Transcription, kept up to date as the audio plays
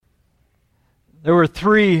There were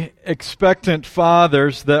three expectant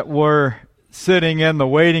fathers that were sitting in the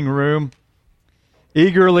waiting room,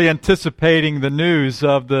 eagerly anticipating the news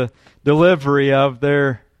of the delivery of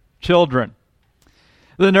their children.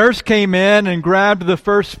 The nurse came in and grabbed the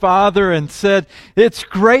first father and said, "It's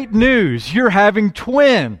great news. You're having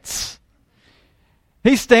twins."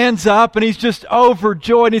 He stands up and he's just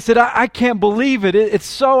overjoyed. And he said, I can't believe it. It's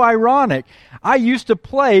so ironic. I used to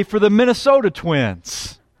play for the Minnesota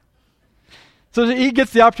Twins. So he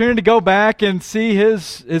gets the opportunity to go back and see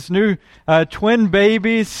his new twin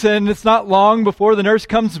babies. And it's not long before the nurse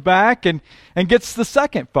comes back and gets the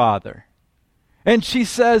second father. And she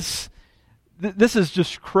says, "This is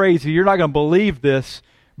just crazy. You're not going to believe this,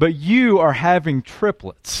 but you are having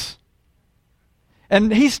triplets."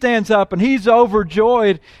 And he stands up and he's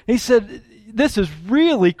overjoyed. He said, "This is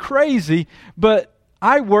really crazy, but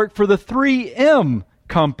I work for the 3M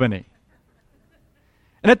company."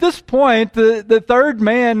 And at this point, the third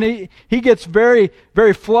man, he gets very,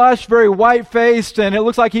 very flushed, very white-faced, and it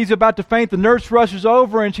looks like he's about to faint. The nurse rushes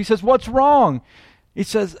over and she says, "What's wrong?" He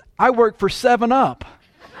says, "I work for 7-Up."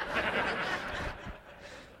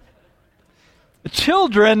 The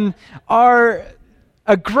children are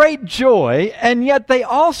a great joy, and yet they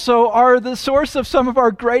also are the source of some of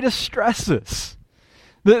our greatest stresses.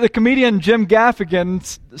 The comedian Jim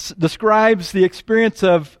Gaffigan describes the experience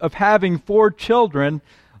of having 4 children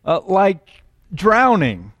like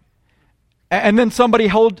drowning, and then somebody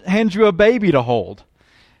hands you a baby to hold.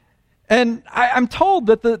 And I'm told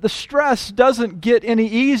that the stress doesn't get any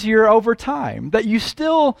easier over time, that you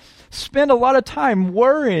still spend a lot of time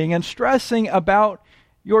worrying and stressing about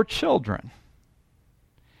your children.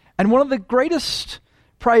 And one of the greatest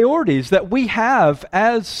priorities that we have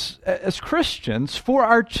as Christians for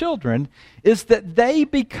our children is that they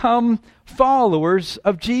become followers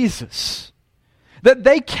of Jesus. That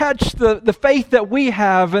they catch the faith that we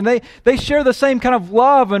have, and they share the same kind of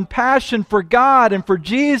love and passion for God and for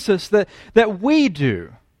Jesus that we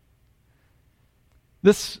do.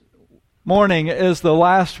 This morning is the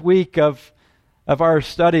last week of our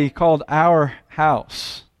study called Our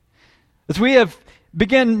House. As we have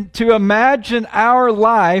begin to imagine our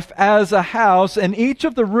life as a house, and each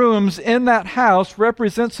of the rooms in that house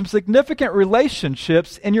represents some significant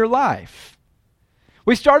relationships in your life.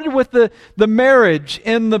 We started with the marriage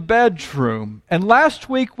in the bedroom, and last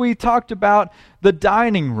week we talked about the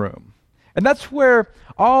dining room. And that's where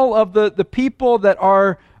all of the people that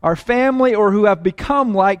are our family or who have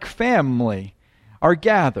become like family are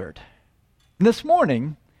gathered. And this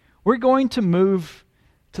morning, we're going to move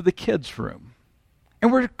to the kids' room.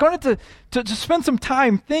 And we're going to spend some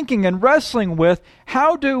time thinking and wrestling with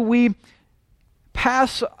how do we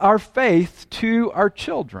pass our faith to our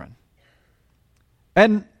children.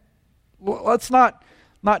 And let's not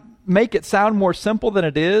make it sound more simple than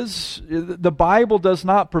it is. The Bible does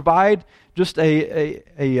not provide just a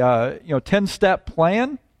 10-step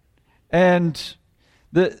plan, and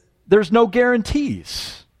there's no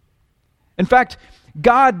guarantees. In fact,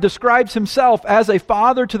 God describes himself as a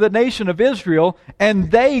father to the nation of Israel, and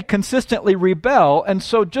they consistently rebel. And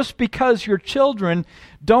so just because your children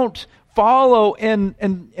don't follow in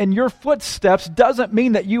your footsteps doesn't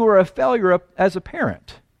mean that you are a failure as a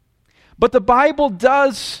parent. But the Bible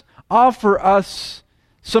does offer us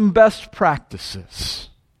some best practices.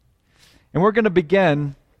 And we're going to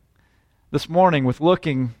begin this morning with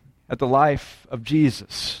looking at the life of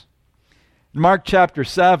Jesus. In Mark chapter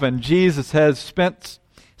 7, Jesus has spent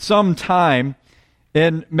some time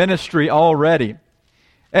in ministry already.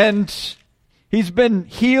 And he's been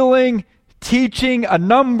healing, teaching a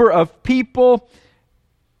number of people,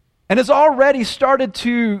 and has already started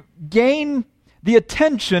to gain the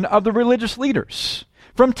attention of the religious leaders.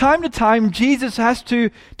 From time to time, Jesus has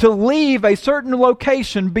to leave a certain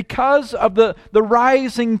location because of the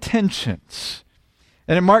rising tensions.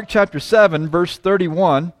 And in Mark chapter 7, verse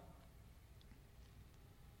 31,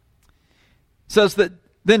 says that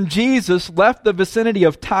then Jesus left the vicinity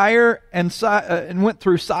of Tyre and went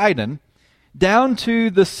through Sidon, down to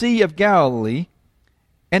the Sea of Galilee,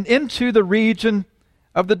 and into the region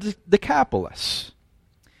of the Decapolis.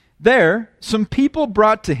 There, some people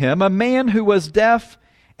brought to him a man who was deaf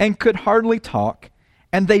and could hardly talk,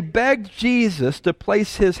 and they begged Jesus to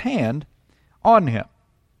place his hand on him.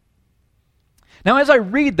 Now, as I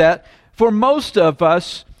read that, for most of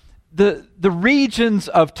us, the regions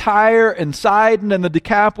of Tyre and Sidon and the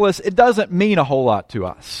Decapolis, it doesn't mean a whole lot to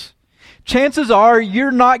us. Chances are you're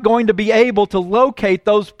not going to be able to locate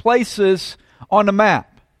those places on a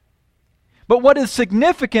map. But what is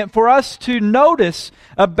significant for us to notice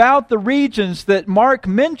about the regions that Mark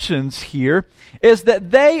mentions here is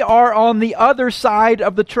that they are on the other side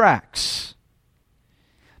of the tracks.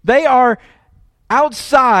 They are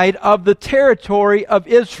outside of the territory of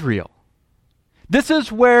Israel. This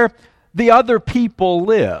is where the other people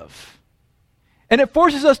live. And it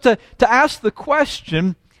forces us to ask the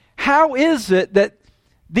question, how is it that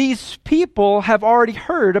these people have already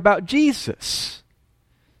heard about Jesus,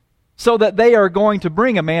 so that they are going to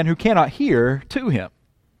bring a man who cannot hear to him?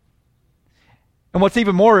 And what's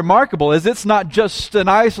even more remarkable is it's not just an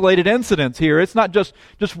isolated incident here. It's not just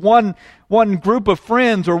one group of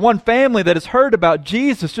friends or one family that has heard about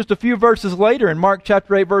Jesus. Just a few verses later in Mark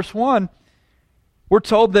chapter 8, verse 1, we're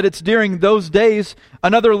told that it's during those days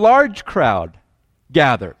another large crowd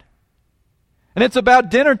gathered. And it's about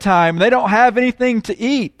dinner time. They don't have anything to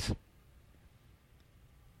eat.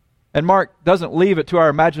 And Mark doesn't leave it to our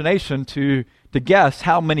imagination to guess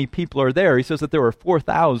how many people are there. He says that there were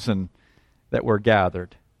 4,000 that were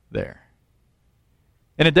gathered there.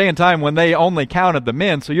 In a day and time when they only counted the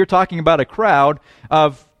men, so you're talking about a crowd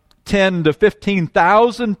of 10 to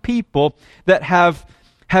 15,000 people that have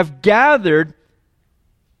gathered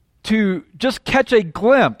to just catch a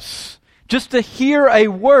glimpse, just to hear a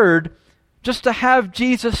word, just to have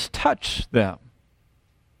Jesus touch them.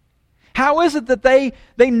 How is it that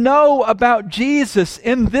they know about Jesus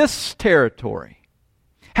in this territory?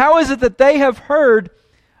 How is it that they have heard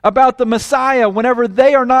about the Messiah whenever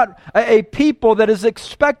they are not a people that is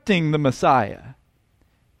expecting the Messiah?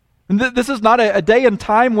 And this is not a day and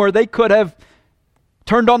time where they could have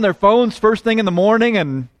turned on their phones first thing in the morning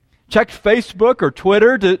and checked Facebook or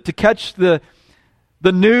Twitter to catch the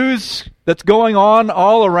news that's going on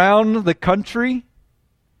all around the country.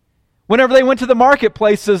 Whenever they went to the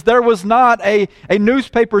marketplaces, there was not a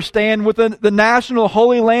newspaper stand with the National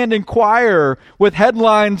Holy Land Inquirer with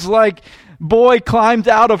headlines like, "Boy climbed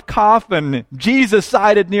out of coffin, Jesus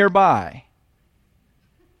sighted nearby."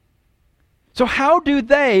 So how do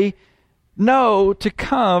they know to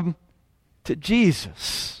come to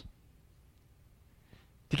Jesus?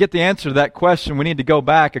 To get the answer to that question, we need to go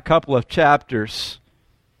back a couple of chapters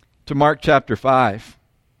to Mark chapter 5.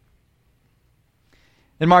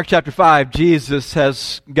 In Mark chapter 5, Jesus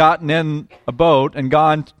has gotten in a boat and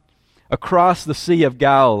gone across the Sea of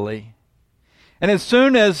Galilee. And as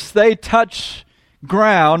soon as they touch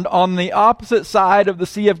ground on the opposite side of the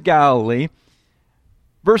Sea of Galilee,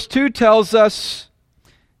 verse 2 tells us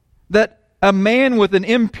that a man with an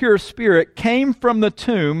impure spirit came from the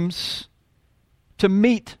tombs to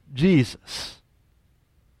meet Jesus.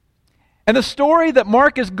 And the story that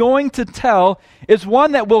Mark is going to tell is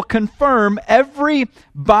one that will confirm every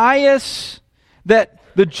bias that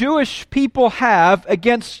the Jewish people have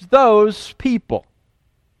against those people.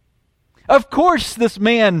 Of course, this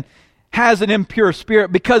man has an impure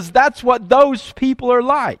spirit because that's what those people are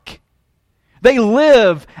like. They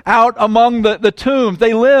live out among the tombs.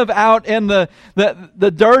 They live out in the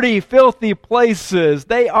dirty, filthy places.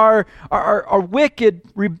 They are wicked,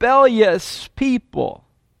 rebellious people.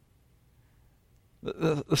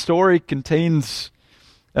 The story contains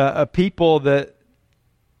a people that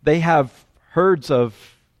they have herds of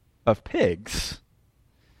pigs.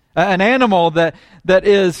 An animal that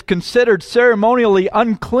is considered ceremonially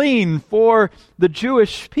unclean for the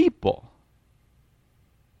Jewish people.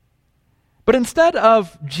 But instead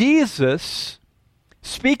of Jesus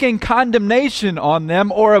speaking condemnation on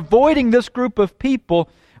them or avoiding this group of people,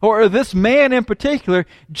 or this man in particular,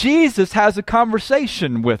 Jesus has a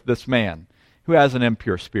conversation with this man who has an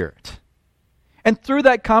impure spirit. And through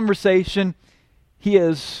that conversation, he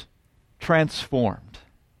is transformed.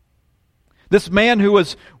 This man who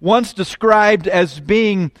was once described as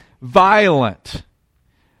being violent,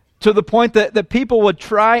 to the point that people would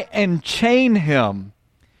try and chain him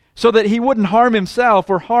so that he wouldn't harm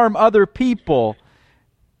himself or harm other people.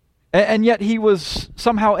 And yet he was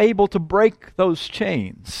somehow able to break those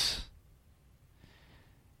chains.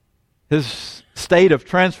 His state of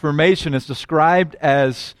transformation is described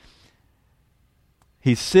as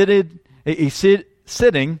he's sitting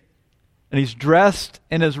and he's dressed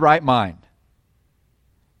in his right mind.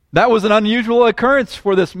 That was an unusual occurrence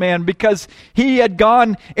for this man because he had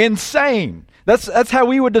gone insane. That's how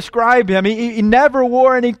we would describe him. He never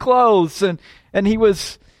wore any clothes, and he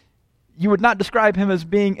was, you would not describe him as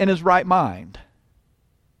being in his right mind.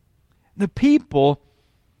 The people,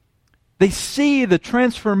 they see the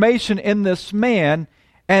transformation in this man,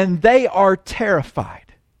 and they are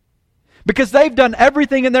terrified. Because they've done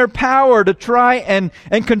everything in their power to try and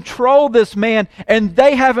control this man, and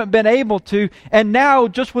they haven't been able to. And now,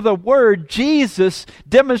 just with a word, Jesus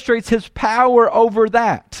demonstrates his power over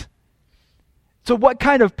that. So what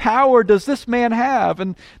kind of power does this man have?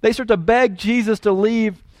 And they start to beg Jesus to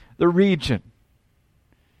leave the region.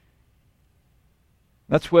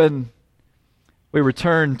 That's when we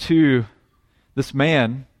return to this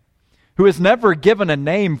man who is never given a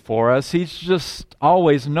name for us. He's just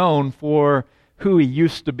always known for who he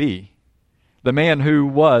used to be. The man who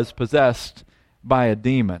was possessed by a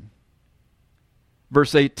demon.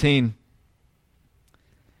 Verse 18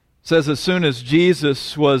 says, as soon as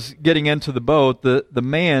Jesus was getting into the boat, the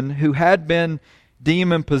man who had been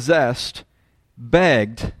demon-possessed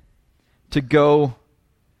begged to go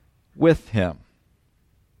with him.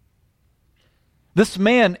 This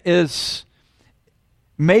man is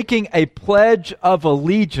making a pledge of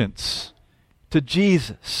allegiance to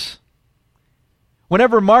Jesus.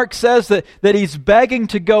 Whenever Mark says that he's begging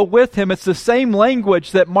to go with him, it's the same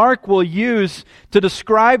language that Mark will use to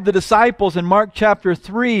describe the disciples in Mark chapter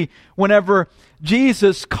 3, whenever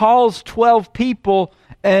Jesus calls 12 people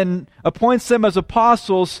and appoints them as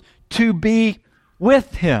apostles to be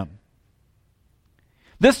with him.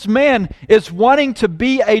 This man is wanting to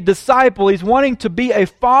be a disciple. He's wanting to be a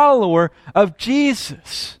follower of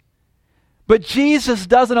Jesus. But Jesus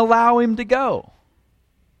doesn't allow him to go.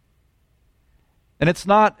 And it's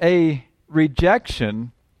not a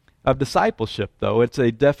rejection of discipleship, though. It's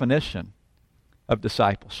a definition of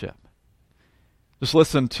discipleship. Just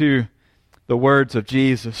listen to the words of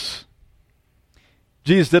Jesus.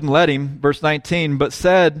 Jesus didn't let him, verse 19, but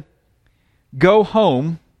said, "Go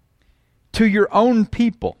home to your own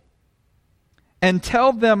people and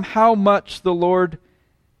tell them how much the Lord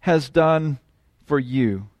has done for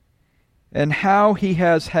you and how he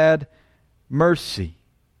has had mercy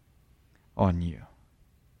on you."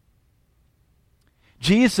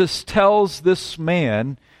 Jesus tells this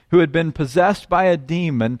man who had been possessed by a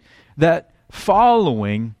demon that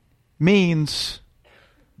following means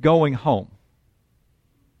going home.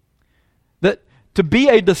 That to be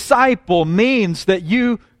a disciple means that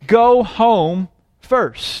you go home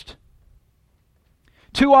first.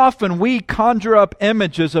 Too often we conjure up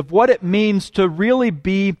images of what it means to really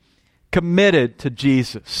be committed to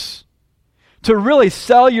Jesus. To really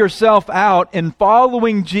sell yourself out in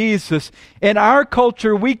following Jesus. In our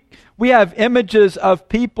culture, we have images of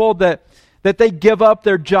people that they give up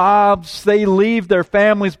their jobs, they leave their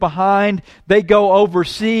families behind, they go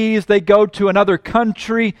overseas, they go to another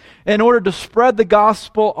country in order to spread the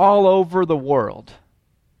gospel all over the world.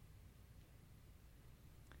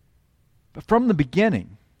 But from the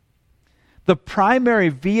beginning, the primary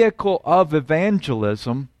vehicle of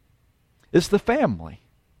evangelism is the family.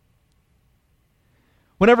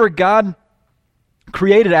 Whenever God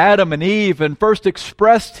created Adam and Eve and first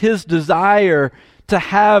expressed his desire to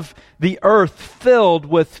have the earth filled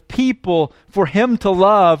with people for him to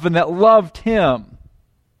love and that loved him,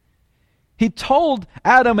 he told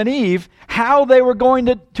Adam and Eve how they were going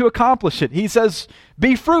to accomplish it. He says,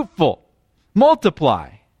 be fruitful,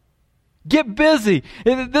 multiply, get busy.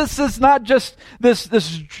 This is not just this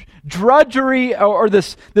drudgery or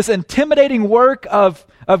this intimidating work of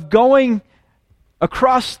going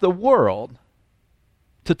across the world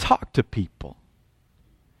to talk to people.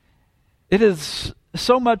 It is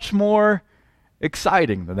so much more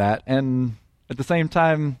exciting than that, and at the same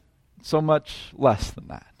time, so much less than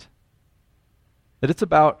that. That it's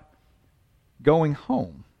about going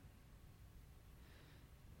home.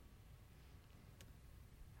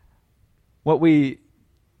 What we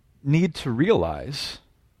need to realize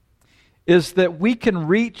is that we can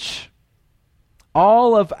reach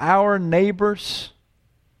all of our neighbors.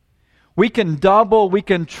 We can double, we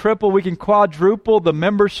can triple, we can quadruple the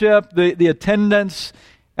membership, the attendance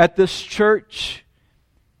at this church,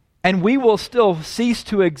 and we will still cease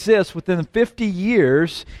to exist within 50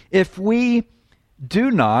 years if we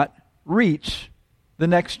do not reach the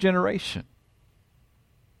next generation.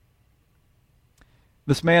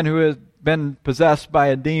 This man who has been possessed by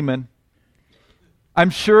a demon, I'm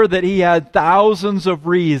sure that he had thousands of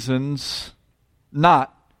reasons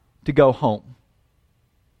not to go home.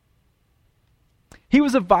 He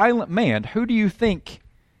was a violent man. Who do you think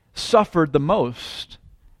suffered the most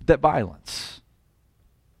that violence?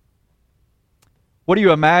 What do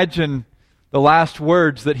you imagine the last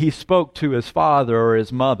words that he spoke to his father or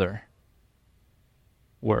his mother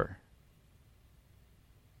were?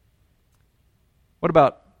 What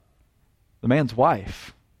about the man's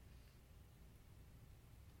wife?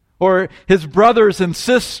 or his brothers and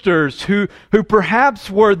sisters who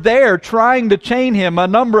perhaps were there trying to chain him a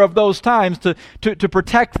number of those times to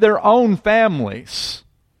protect their own families.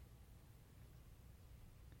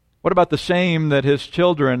 What about the shame that his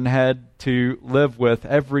children had to live with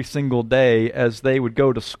every single day as they would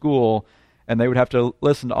go to school and they would have to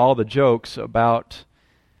listen to all the jokes about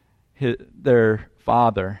their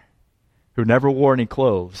father who never wore any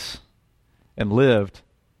clothes and lived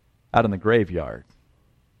out in the graveyard?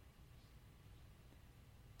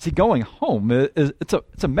 See, going home,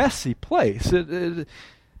 it's a messy place.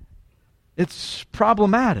 It's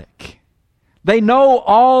problematic. They know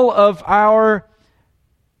all of our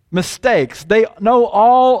mistakes. They know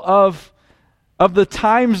all of the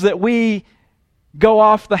times that we go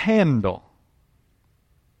off the handle.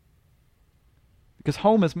 Because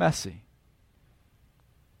home is messy.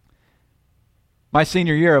 My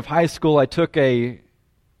senior year of high school, I took a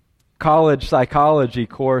college psychology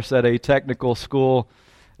course at a technical school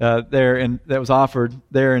that was offered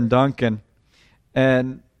there in Duncan.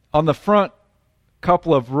 And on the front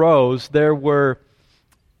couple of rows, there were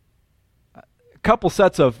couple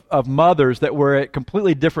sets of mothers that were at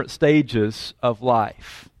completely different stages of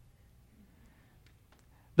life.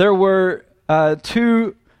 There were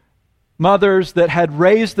two mothers that had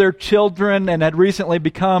raised their children and had recently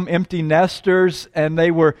become empty nesters, and they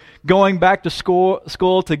were going back to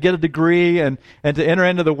school to get a degree and to enter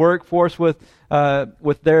into the workforce with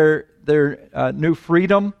their new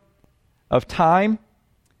freedom of time.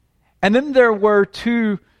 And then there were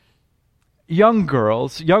two young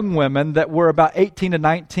women that were about 18 to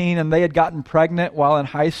 19, and they had gotten pregnant while in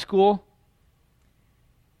high school.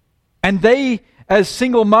 And they, as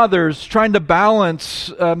single mothers, trying to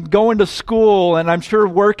balance going to school and I'm sure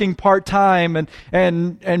working part-time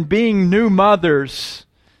and being new mothers,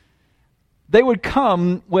 they would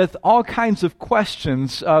come with all kinds of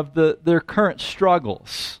questions of their current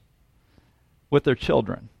struggles with their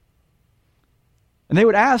children. And they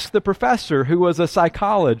would ask the professor, who was a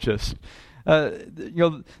psychologist,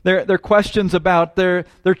 their questions about their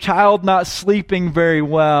child not sleeping very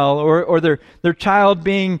well, or their child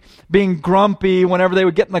being grumpy whenever they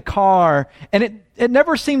would get in the car. And it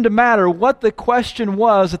never seemed to matter what the question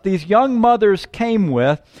was that these young mothers came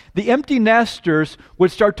with. The empty nesters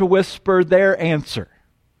would start to whisper their answer.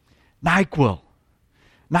 NyQuil.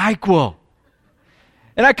 NyQuil.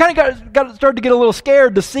 And I kind of started to get a little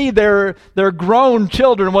scared to see their grown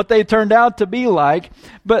children, what they turned out to be like.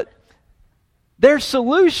 But their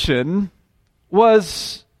solution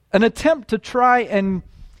was an attempt to try and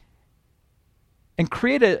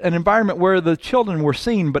create an environment where the children were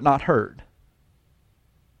seen but not heard.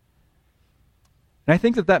 And I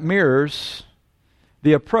think that mirrors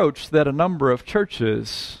the approach that a number of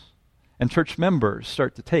churches and church members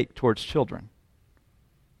start to take towards children.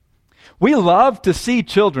 We love to see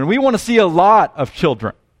children. We want to see a lot of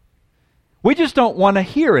children. We just don't want to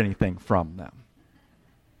hear anything from them.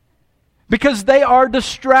 Because they are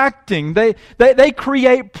distracting. They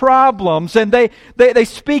create problems, and they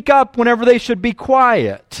speak up whenever they should be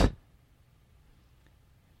quiet.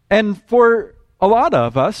 And for a lot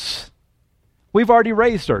of us, we've already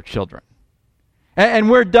raised our children. And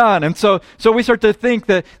we're done. And so we start to think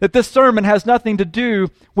that this sermon has nothing to do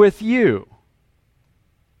with you.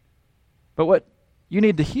 But what you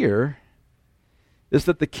need to hear is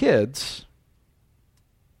that the kids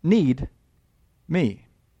need me.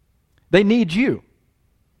 They need you.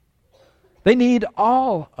 They need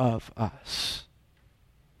all of us.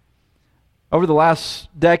 Over the last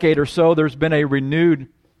decade or so, there's been a renewed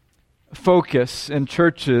focus in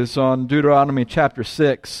churches on Deuteronomy chapter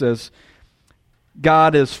 6 as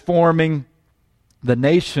God is forming the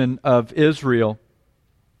nation of Israel.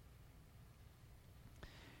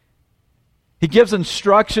 He gives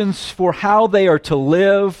instructions for how they are to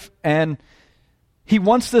live, and He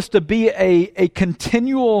wants this to be a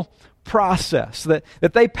continual process, that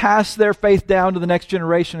they pass their faith down to the next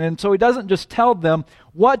generation. And so He doesn't just tell them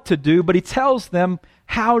what to do, but He tells them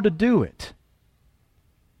how to do it.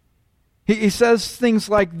 He says things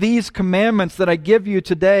like, "These commandments that I give you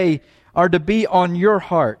today are to be on your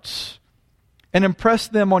hearts, and impress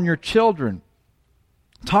them on your children.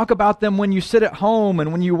 Talk about them when you sit at home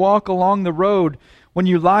and when you walk along the road, when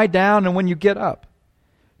you lie down and when you get up.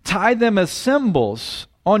 Tie them as symbols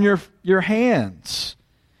on your hands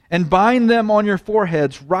and bind them on your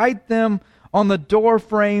foreheads. Write them on the door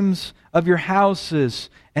frames of your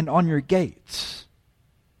houses and on your gates."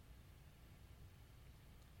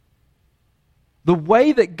 The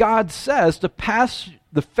way that God says to pass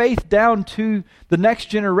the faith down to the next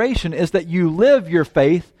generation is that you live your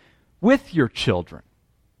faith with your children.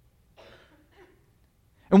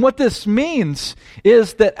 And what this means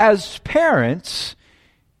is that as parents,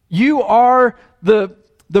 you are the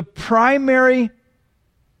primary,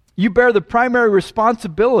 you bear the primary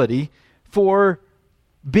responsibility for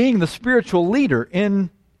being the spiritual leader in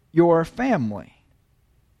your family.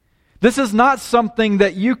 This is not something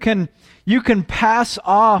that you can pass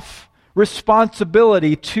off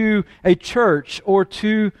responsibility to a church or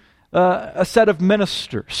to a set of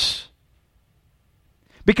ministers.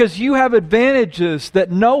 Because you have advantages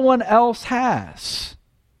that no one else has.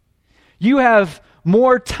 You have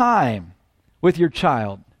more time with your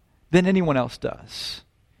child than anyone else does.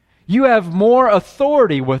 You have more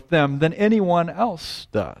authority with them than anyone else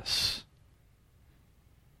does.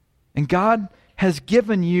 And God has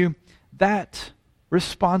given you that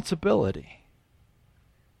responsibility.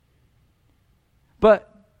 But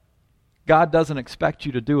God doesn't expect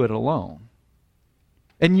you to do it alone.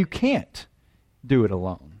 And you can't do it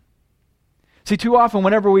alone. See, too often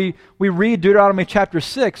whenever we read Deuteronomy chapter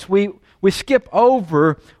 6, we skip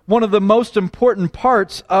over one of the most important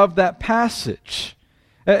parts of that passage.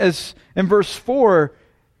 As in verse 4,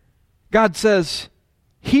 God says,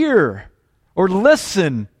 "Hear or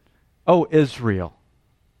listen, O Israel.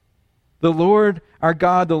 The Lord our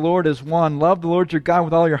God, the Lord is one. Love the Lord your God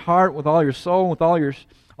with all your heart, with all your soul, with all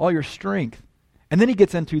your strength." And then he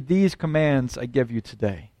gets into these commands I give you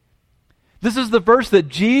today. This is the verse that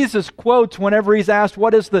Jesus quotes whenever he's asked,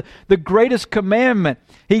 what is the greatest commandment?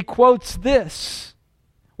 He quotes this,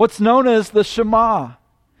 what's known as the Shema.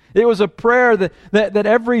 It was a prayer that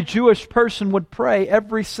every Jewish person would pray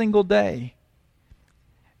every single day.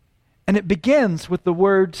 And it begins with the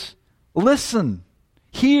words, "Listen,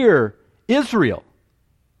 hear, Israel."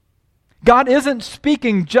 God isn't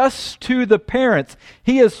speaking just to the parents.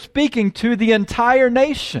 He is speaking to the entire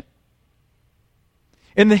nation.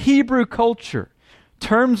 In the Hebrew culture,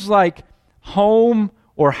 terms like home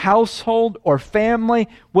or household or family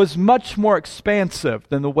was much more expansive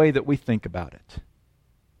than the way that we think about it.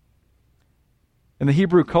 In the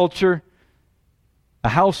Hebrew culture, a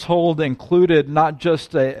household included not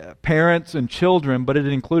just parents and children, but it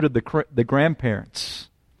included the grandparents.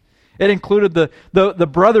 It included the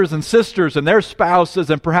brothers and sisters and their spouses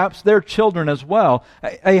and perhaps their children as well.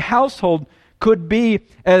 A household could be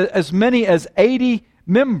as many as 80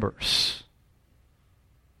 members.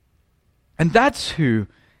 And that's who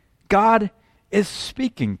God is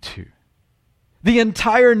speaking to. The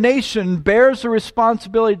entire nation bears a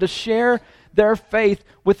responsibility to share their faith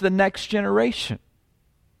with the next generation.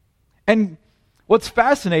 And what's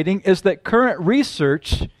fascinating is that current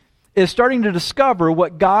research is starting to discover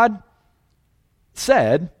what God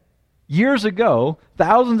said years ago,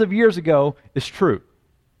 thousands of years ago, is true.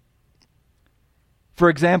 For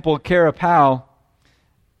example, Kara Powell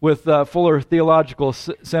with Fuller Theological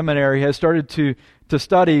Seminary has started to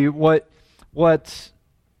study what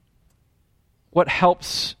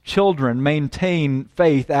helps children maintain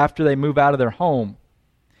faith after they move out of their home.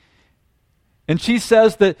 And she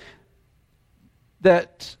says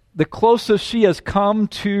that the closest she has come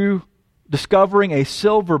to discovering a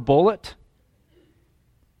silver bullet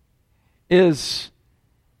is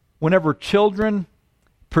whenever children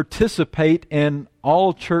participate in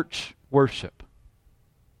all church worship.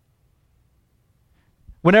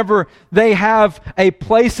 Whenever they have a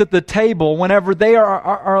place at the table, whenever they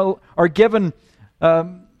are given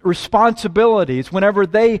responsibilities, whenever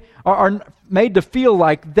they are made to feel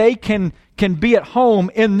like they can be at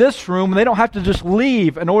home in this room, and they don't have to just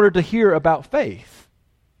leave in order to hear about faith.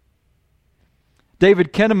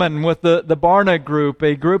 David Kinnaman with the Barna Group,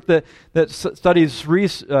 a group that studies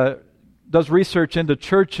does research into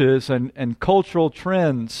churches and cultural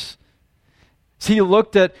trends. He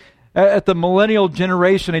looked at the millennial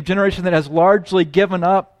generation, a generation that has largely given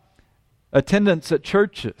up attendance at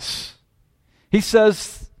churches. He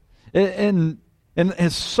says in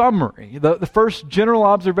his summary, the first general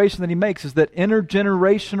observation that he makes is that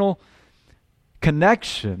intergenerational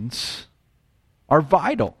connections are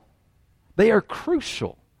vital. They are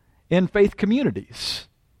crucial in faith communities.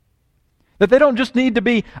 That they don't just need to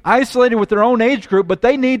be isolated with their own age group, but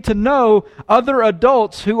they need to know other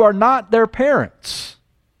adults who are not their parents.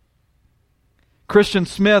 Christian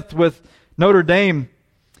Smith with Notre Dame,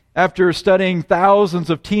 after studying thousands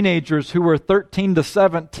of teenagers who were 13 to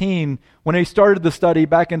 17 when he started the study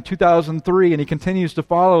back in 2003, and he continues to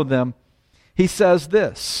follow them, he says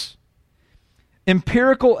this: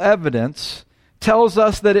 "Empirical evidence tells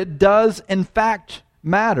us that it does in fact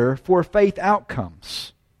matter for faith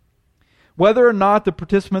outcomes. Whether or not the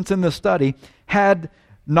participants in the study had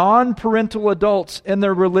non-parental adults in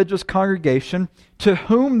their religious congregation to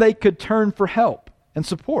whom they could turn for help and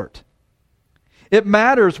support. It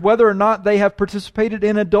matters whether or not they have participated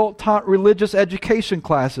in adult-taught religious education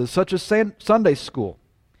classes, such as Sunday school.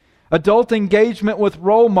 Adult engagement with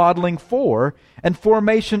role modeling for and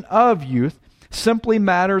formation of youth simply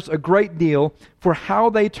matters a great deal for how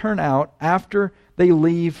they turn out after they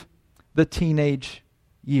leave the teenage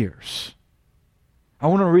years. I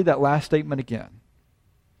want to read that last statement again.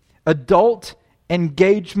 Adult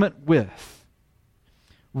engagement with,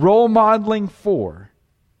 role modeling for,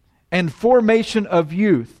 and formation of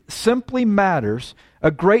youth simply matters a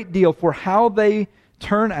great deal for how they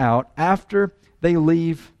turn out after they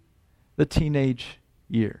leave the teenage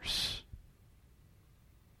years.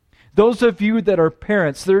 Those of you that are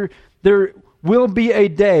parents, there will be a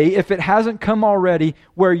day, if it hasn't come already,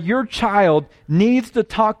 where your child needs to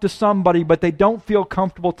talk to somebody, but they don't feel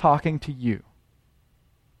comfortable talking to you.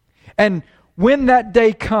 And when that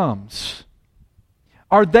day comes,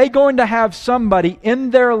 are they going to have somebody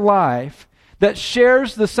in their life that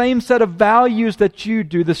shares the same set of values that you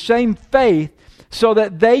do, the same faith, so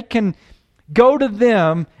that they can go to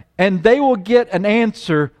them and they will get an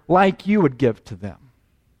answer like you would give to them?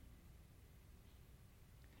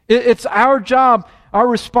 It's our job, our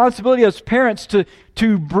responsibility as parents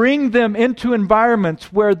to bring them into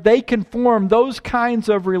environments where they can form those kinds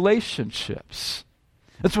of relationships.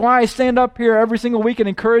 That's why I stand up here every single week and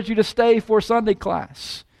encourage you to stay for Sunday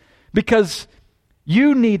class. Because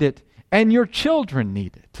you need it and your children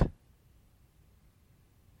need it.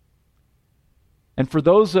 And for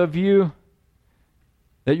those of you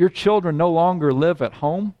that your children no longer live at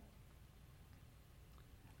home,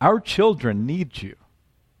 our children need you.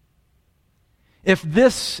 If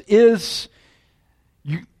this is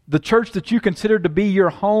the church that you consider to be your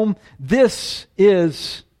home, this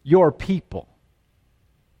is your people.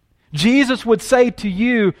 Jesus would say to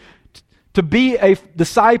you, to be a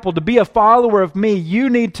disciple, to be a follower of me, you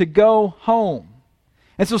need to go home.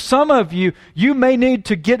 And so some of you may need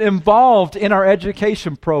to get involved in our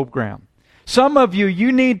education program. Some of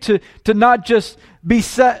you need to not just be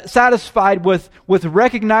satisfied with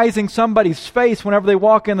recognizing somebody's face whenever they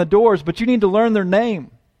walk in the doors, but you need to learn their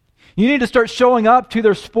name. You need to start showing up to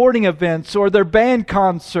their sporting events or their band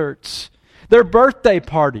concerts, their birthday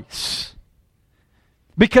parties,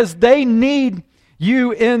 because they need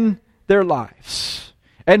you in their lives.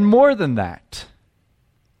 And more than that,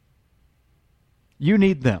 you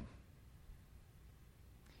need them.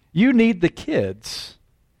 You need the kids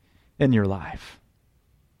in your life.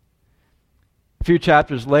 A few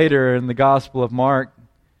chapters later in the Gospel of Mark,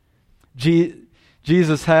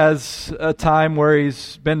 Jesus has a time where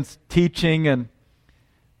he's been teaching, and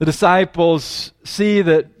the disciples see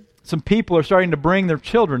that some people are starting to bring their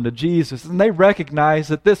children to Jesus, and they recognize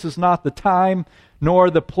that this is not the time nor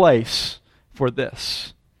the place for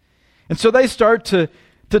this. And so they start to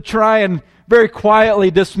try and very quietly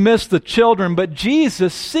dismiss the children, but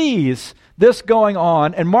Jesus sees this going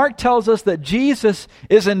on, and Mark tells us that Jesus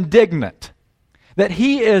is indignant, that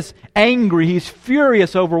he is angry, he's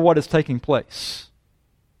furious over what is taking place.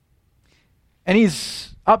 And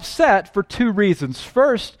he's upset for two reasons.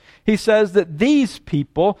 First, he says that these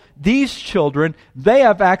people, these children, they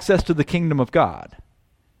have access to the kingdom of God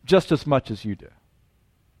just as much as you do.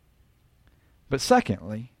 But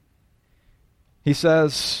secondly, he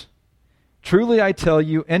says, truly I tell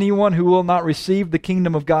you, anyone who will not receive the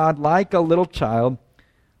kingdom of God like a little child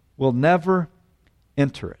will never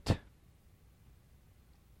enter it.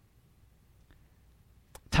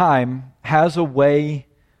 Time has a way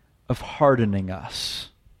of hardening us.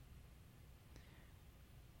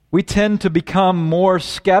 We tend to become more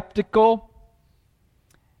skeptical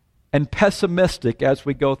and pessimistic as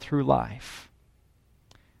we go through life.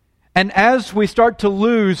 And as we start to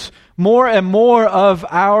lose more and more of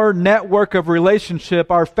our network of relationship,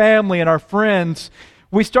 our family and our friends,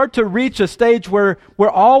 we start to reach a stage where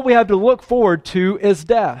all we have to look forward to is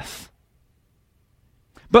death.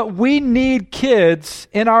 But we need kids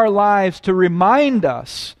in our lives to remind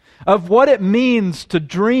us of what it means to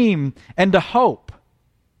dream and to hope.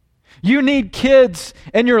 You need kids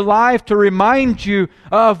in your life to remind you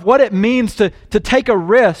of what it means to take a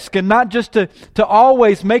risk and not just to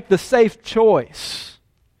always make the safe choice.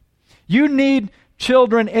 You need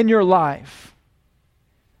children in your life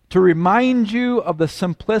to remind you of the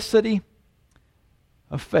simplicity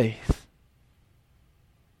of faith.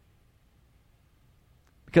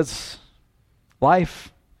 Because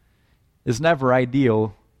life is never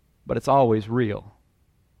ideal, but it's always real.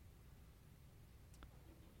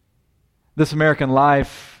 This American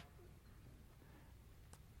Life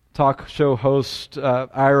talk show host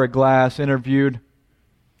Ira Glass interviewed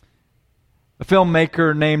a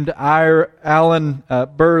filmmaker named Alan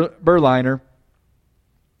Berliner,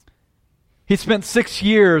 He spent 6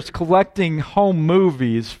 years collecting home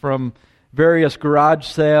movies from various garage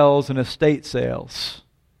sales and estate sales.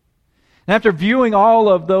 And after viewing all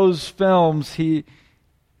of those films, he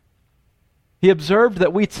observed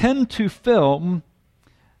that we tend to film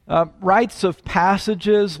rites of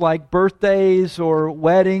passages like birthdays or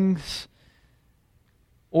weddings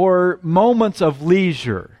or moments of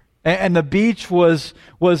leisure. And the beach was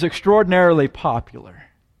extraordinarily popular.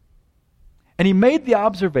 And he made the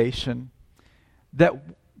observation that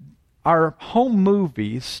our home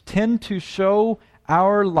movies tend to show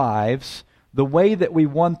our lives the way that we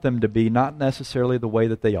want them to be, not necessarily the way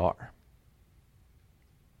that they are.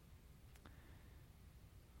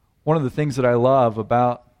 One of the things that I love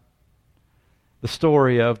about the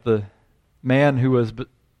story of the man who was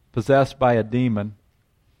possessed by a demon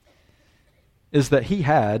is that he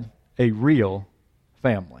had a real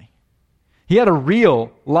family. He had a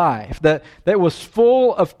real life that was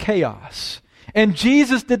full of chaos. And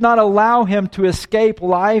Jesus did not allow him to escape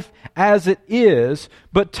life as it is,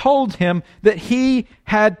 but told him that he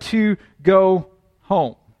had to go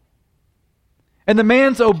home. And the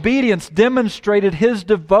man's obedience demonstrated his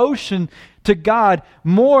devotion to God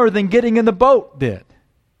more than getting in the boat did.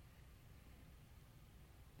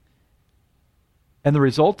 And the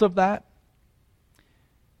result of that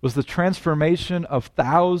was the transformation of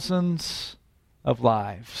thousands of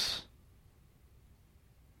lives.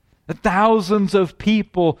 That thousands of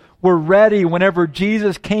people were ready whenever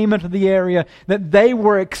Jesus came into the area, that they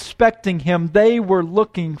were expecting him, they were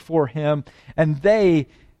looking for him, and they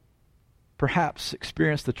perhaps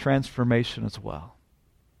experienced the transformation as well.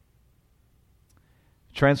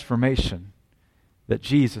 Transformation that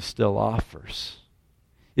Jesus still offers.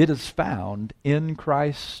 It is found in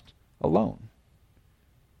Christ alone.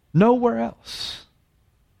 Nowhere else.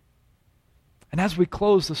 And as we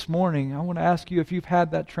close this morning, I want to ask you if you've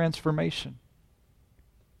had that transformation.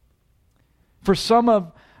 For some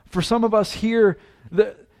of us here,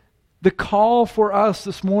 the call for us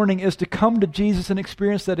this morning is to come to Jesus and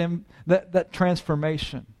experience that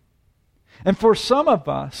transformation. And for some of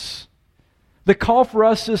us, the call for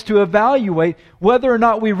us is to evaluate whether or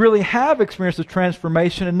not we really have experienced the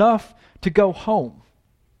transformation enough to go home.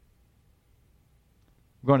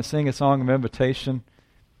 We're going to sing a song of invitation.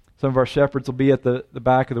 Some of our shepherds will be at the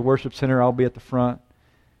back of the worship center. I'll be at the front.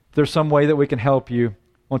 If there's some way that we can help you,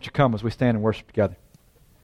 won't you come as we stand and worship together?